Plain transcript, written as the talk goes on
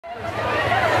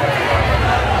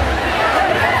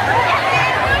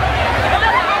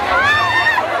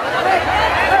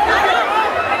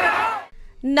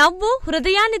నవ్వు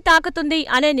హృదయాన్ని తాకుతుంది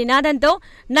అనే నినాదంతో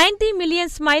 90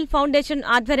 మిలియన్ స్మైల్ ఫౌండేషన్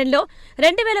ఆధ్వర్యంలో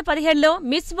 2017లో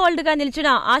మిస్ వరల్డ్ గా నిలిచిన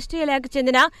ఆస్ట్రేలియాకు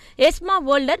చెందిన ఎస్మా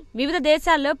వోల్డర్ వివిధ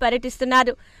దేశాల్లో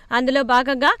పర్యటిస్తున్నారు. అందులో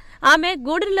భాగంగా ఆమె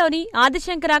గూడూరులోని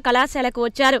ఆదిశంకర కళాశాలకు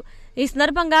వచ్చారు. ఈ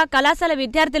సందర్భంగా కళాశాల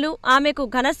విద్యార్థులు ఆమెకు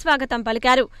ఘనస్వాగతం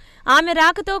పలికారు. ఆమె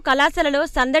రాకతో కళాశాలలో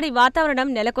సందడి వాతావరణం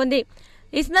నెలకొంది.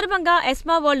 ఈ సందర్భంగా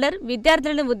ఎస్మా వోల్డర్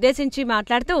విద్యార్థులను ఉద్దేశించి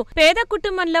మాట్లాడుతూ పేద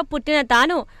కుటుంబంలో పుట్టిన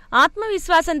తాను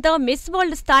ఆత్మవిశ్వాసంతో మిస్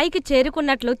వరల్డ్ స్థాయికి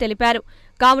చేరుకున్నట్లు తెలిపారు.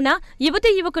 కావున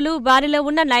యువతీ యువకులు వారిలో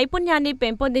ఉన్న నైపుణ్యాన్ని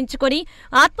పెంపొందించుకుని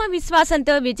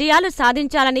ఆత్మవిశ్వాసంతో విజయాలు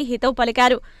సాధించాలని హితవు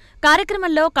పలికారు.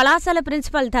 కార్యక్రమంలో కళాశాల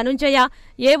ప్రిన్సిపల్ ధనుంజయ,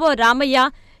 ఏవో రామయ్య,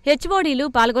 హెచ్ఓడీలు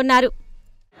పాల్గొన్నారు.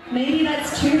 Maybe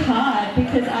that's too hard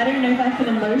because I don't know if I can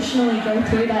emotionally go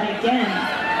through that again.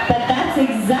 But that's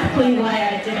exactly why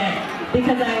I did it.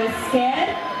 Because I was scared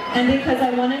and because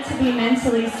I wanted to be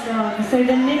mentally strong. So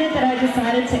the minute that I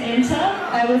decided to enter,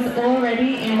 I was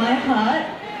already in my heart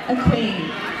a queen.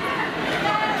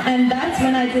 And that's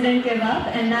when I didn't give up,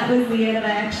 and that was the year that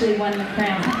I actually won the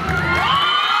crown.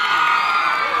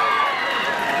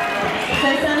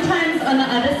 So sometimes on the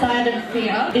other side of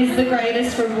fear is the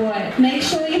greatest reward. Make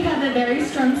sure you have a very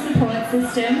strong support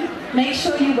system. Make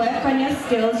sure you work on your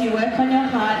skills, you work on your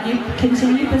heart, you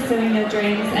continue pursuing your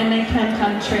dreams, and they can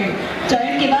come true.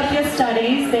 Don't give up your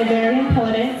studies, they're very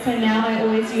important. So now I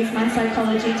always use my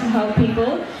psychology to help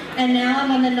people. And now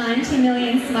I'm on the 90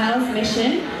 million smiles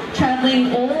mission, traveling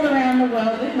all around the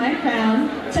world with my crown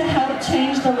to help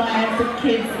change the lives of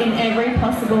kids in every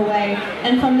possible way.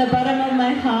 And from the bottom of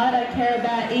my heart, I care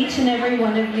about each and every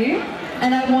one of you.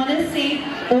 And I want to see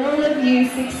all of you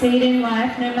succeed in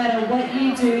life. No matter what you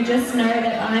do, just know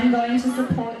that I'm going to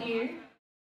support you.